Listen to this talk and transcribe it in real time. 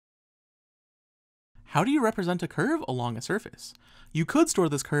How do you represent a curve along a surface? You could store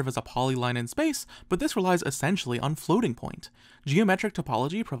this curve as a polyline in space, but this relies essentially on floating point. Geometric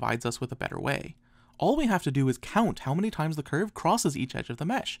topology provides us with a better way. All we have to do is count how many times the curve crosses each edge of the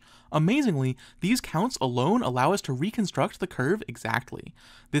mesh. Amazingly, these counts alone allow us to reconstruct the curve exactly.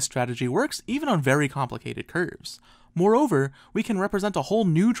 This strategy works even on very complicated curves. Moreover, we can represent a whole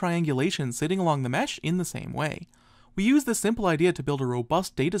new triangulation sitting along the mesh in the same way. We use this simple idea to build a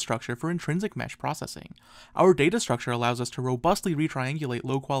robust data structure for intrinsic mesh processing. Our data structure allows us to robustly retriangulate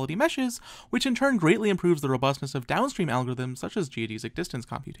low-quality meshes, which in turn greatly improves the robustness of downstream algorithms such as geodesic distance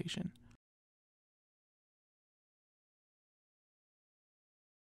computation.